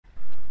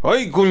は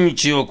い、こんに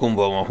ちは、こん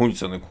ばんは。本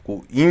日はね、こ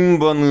こ、印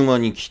旛沼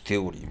に来て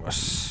おりま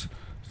す。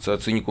さあ、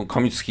ついにこのカ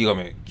ミツキガ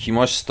メ、来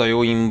ました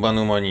よ、印旛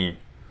沼に。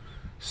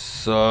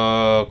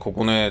さあ、こ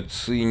こね、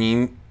つい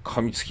に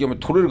カミツキガメ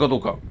取れるかど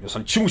うか、皆さ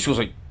ん注目してく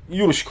ださい。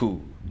よろしく。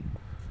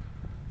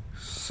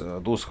さ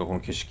あ、どうですか、この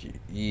景色。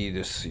いい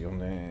ですよ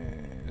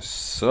ね。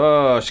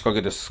さあ、仕掛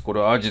けです。これ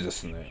はアジで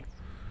すね。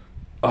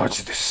ア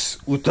ジで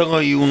す。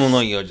疑いようの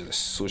ないアジで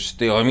す。そし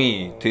て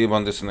網、定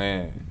番です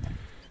ね。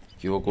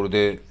今日はこれ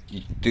で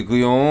いっていく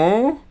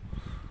よ。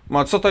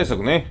まあ、暑さ対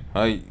策ね。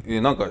はい。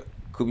なんか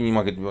首に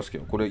負けてますけ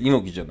ど、これ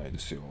猪木じゃないで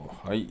すよ。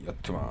はい、やっ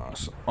てま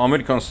す。アメ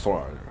リカンスタイル。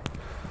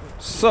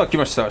さあ、来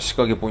ました。仕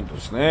掛けポイント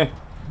ですね。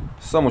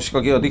さあ、もう仕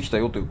掛けができた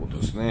よということ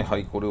ですね。は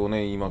い、これを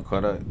ね、今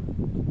から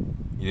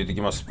入れてい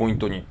きます。ポイン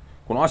トに。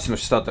この足の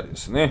下あたりで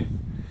すね。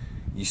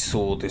い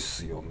そうで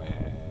すよ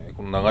ね。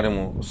この流れ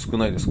も少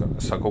ないですからね。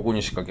さあ、ここ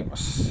に仕掛けま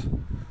す。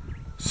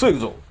さあ、行く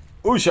ぞ。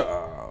おいしゃ。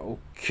オ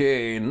ッ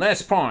ケー。ナイ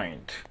スポイ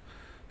ント。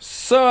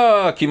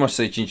さあ、来まし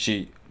た。1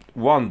日。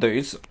One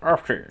days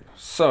after。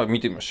さあ、見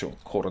てみましょう。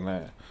これ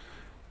ね。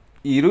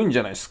いるんじ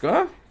ゃないです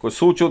か？これ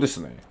早朝です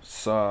ね。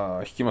さあ、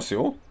引きます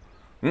よ。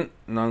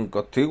なん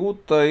か手応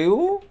え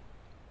を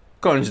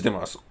感じて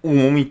ます。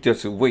重みってや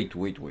つ。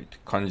wait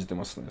感じて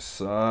ますね。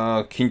さ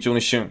あ、緊張の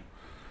一瞬。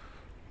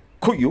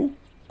来いよ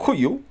来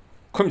いよ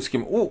噛みつけ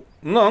も。お、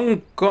な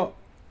んか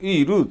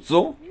いる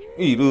ぞ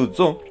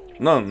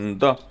なん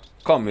だ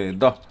カメ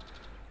だ。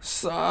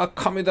さあ、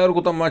カメである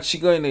ことは間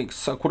違いない。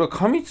さあ、これは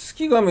カミツ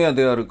キガメ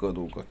であるか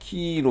どうか。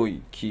黄色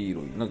い。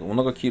なんかお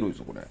腹黄色い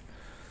ぞ、これ。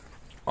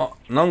あ、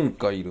なん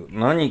かいる。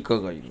何か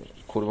がいる。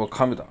これは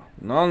カメだ。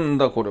なん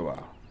だ、これは。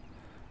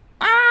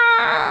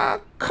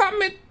カ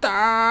メ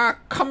だ。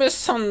カメ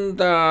さん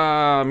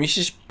だ。ミ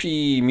シシッ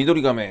ピ、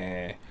緑ガ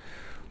メ。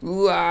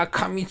うわー、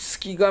カミツ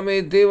キガ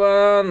メで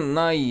は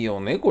ないよ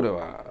ね、これ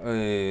は。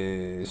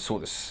そ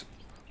うです。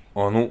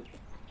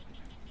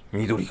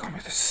緑ガメ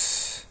で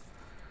す。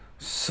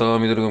さあ、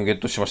緑ガメゲッ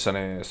トしました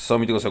ね。さあ、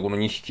見てください、この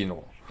2匹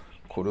の。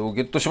これを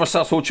ゲットしまし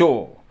た、早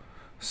朝。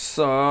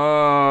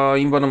さあ、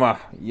印旛沼。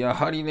や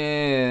はり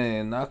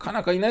ね、なか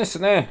なかいないです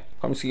ね。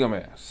カミツキガ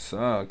メ。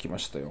さあ、来ま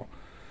したよ。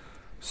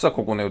さあ、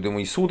ここね、でも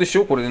いそうでし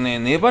ょこれね、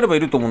粘ればい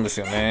ると思うんです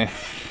よね。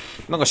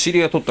なんか知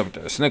り合い取ったみた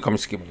いですね、カミ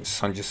ツキガメで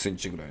す。30セン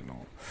チぐらい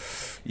の。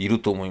いる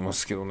と思いま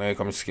すけどね、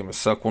カミツキガメ。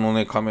さあ、この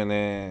ね、カメ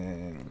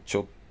ね、ち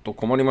ょっと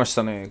困りまし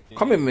たね。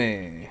カメ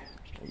め。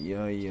いや。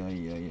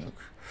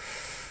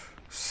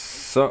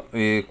さあ、こ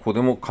こで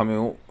もカメ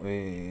を、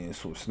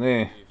そうです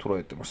ね、捉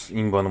えてます。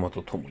印旛沼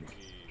とともに。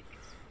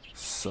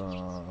さ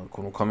あ、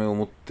このカメを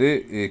持っ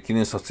て、記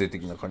念撮影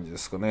的な感じで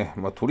すかね。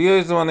まあ、とりあ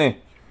えずは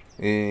ね、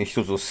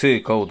一つの成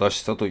果を出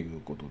したとい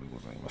うことで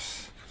ございま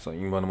す。さあ、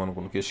印旛沼の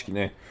この景色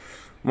ね。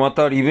ま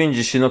たリベン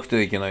ジしなくて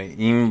はいけない。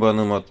印旛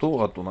沼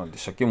と、あと何で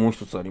したっけ、もう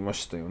一つありま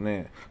したよ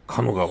ね。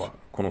狩野川。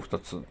この二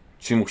つ、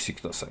注目して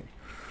ください。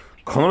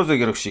必ず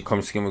ギャラクシーカ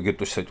ミツキガメをゲッ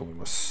トしたいと思い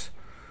ます。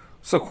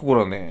さあ、ここ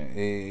ら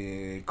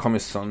ね、カメ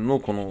さんの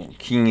この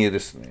金影で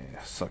すね。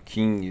さあ、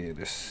金影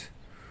です。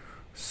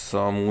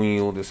さあ、文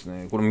様です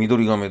ね。これ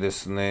緑ガメで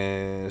す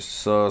ね。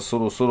さあ、そ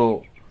ろそ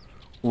ろ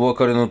お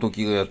別れの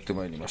時がやって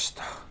まいりまし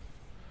た。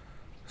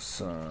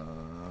さ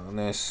あ、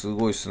ね、す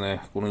ごいですね。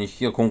この2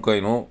匹が今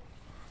回の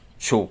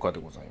超過で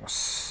ございま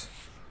す。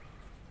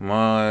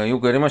まあ、よ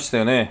くやりました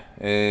よ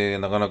ね。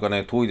なかなか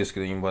ね、遠いですけ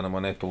ど、印旛沼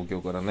ね、東京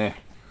から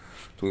ね。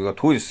東京が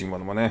遠いです、印旛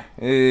沼ね。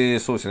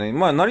そうですね。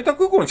まあ、成田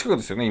空港の近く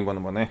ですよね、印旛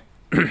沼ね。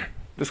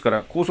ですか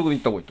ら、高速で行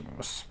った方がいいと思い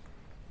ます。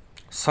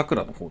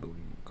桜の方で降りる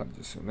感じ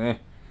ですよ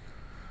ね。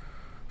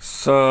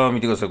さあ、見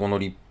てください。この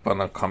立派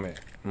な亀。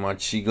間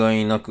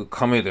違いなく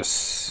亀で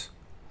す。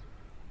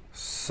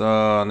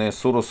さあね、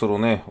そろそろ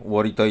ね、終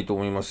わりたいと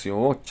思います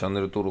よ。チャン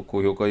ネル登録、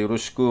高評価よろ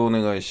しくお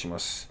願いしま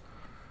す。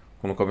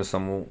この亀さ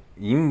んも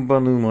印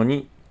旛沼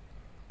に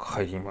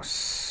帰りま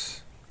す。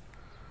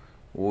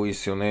多いで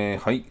すよね。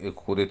はい、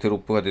ここでテロッ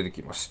プが出て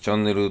きます。チャ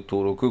ンネル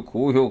登録、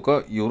高評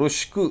価よろ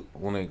しく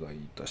お願いい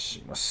た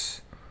しま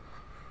す。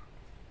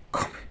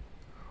亀。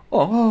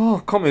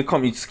亀カ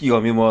ミツキガ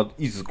メは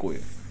いずこ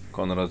へ。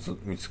必ず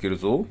見つける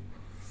ぞ。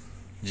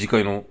次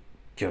回の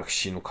ギャラク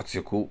シーの活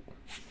躍を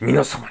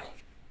皆様に。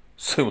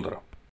さようなら。